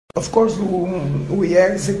Of course, we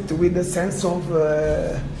exit with a sense of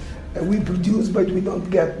we produce, but we don't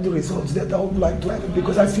get the results that I would like to have,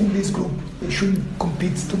 because I think this group should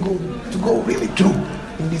compete to go really through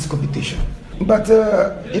in this competition. But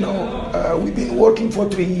we've been working for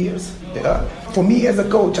 3 years. For me as a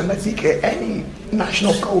coach, and I think any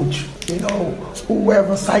national coach, who have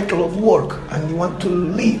a cycle of work and you want to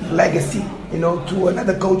leave legacy, to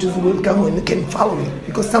another coaches who will come and can follow it.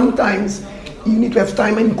 Because sometimes you need to have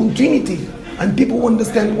time and continuity, and people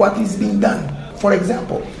understand what is being done. For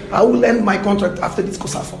example, I will end my contract after this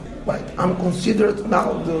COSAFA. Right? I'm considered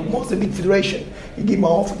now the Mozambique Federation. He gave me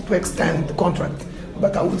an offer to extend the contract,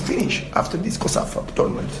 but I will finish after this COSAFA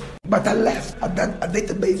tournament. But I left a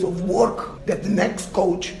database of work that the next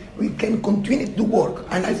coach, we can continue to work.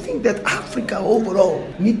 And I think that Africa overall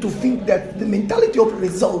need to think that the mentality of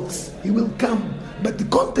results, it will come, but the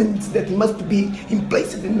content that must be in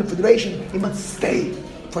place in the federation, it must stay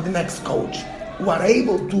for the next coach, who are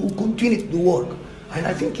able to continue to do work. And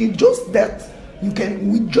I think you just you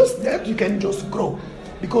can just grow.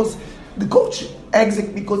 Because the coach exits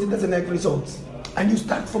because he doesn't have results. And you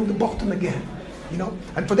start from the bottom again,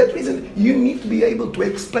 And for that reason, you need to be able to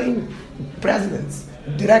explain presidents,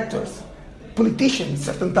 directors, politicians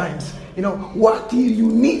certain times, what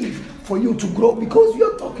you need for you to grow, because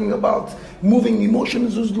you're talking about moving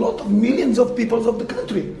emotions with a lot of millions of people of the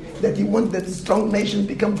country, that you want that strong nation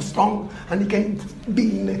become strong, and it can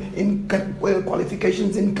be in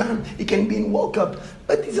qualifications in Cannes, it can be in World Cup,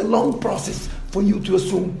 but it's a long process for you to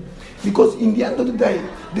assume. Because in the end of the day,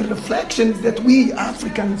 the reflections that we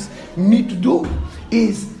Africans need to do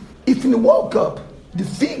is, if in the World Cup, the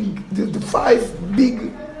 5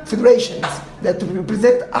 big federations that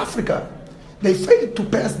represent Africa, they failed to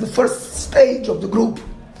pass the first stage of the group,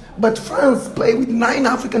 but France play with 9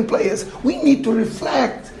 African players, we need to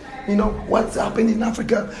reflect, what's happening in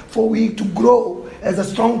Africa for we to grow as a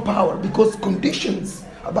strong power, because conditions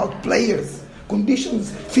about players,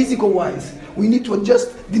 conditions physical-wise, we need to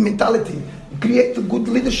adjust the mentality, create a good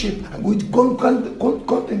leadership, and with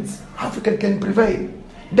contents, Africa can prevail.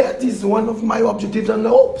 That is one of my objectives and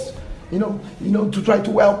hopes, to try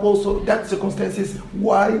to help also that circumstances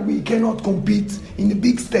why we cannot compete in the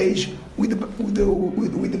big stage with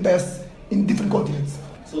the best in different continents.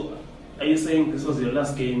 So, are you saying this was your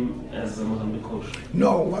last game as a Mozambique coach?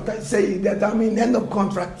 No, what I say is that I'm in end of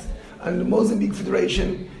contract, and the Mozambique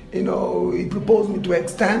Federation, he proposed me to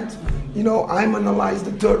extend. I'm analyze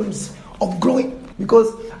the terms of growing,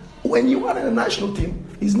 because when you are in a national team,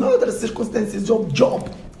 it's not the circumstances of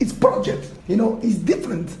job, it's project. It's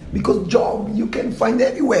different, because job you can find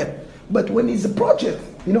everywhere. But when it's a project,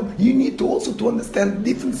 you need to also to understand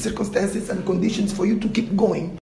different circumstances and conditions for you to keep going.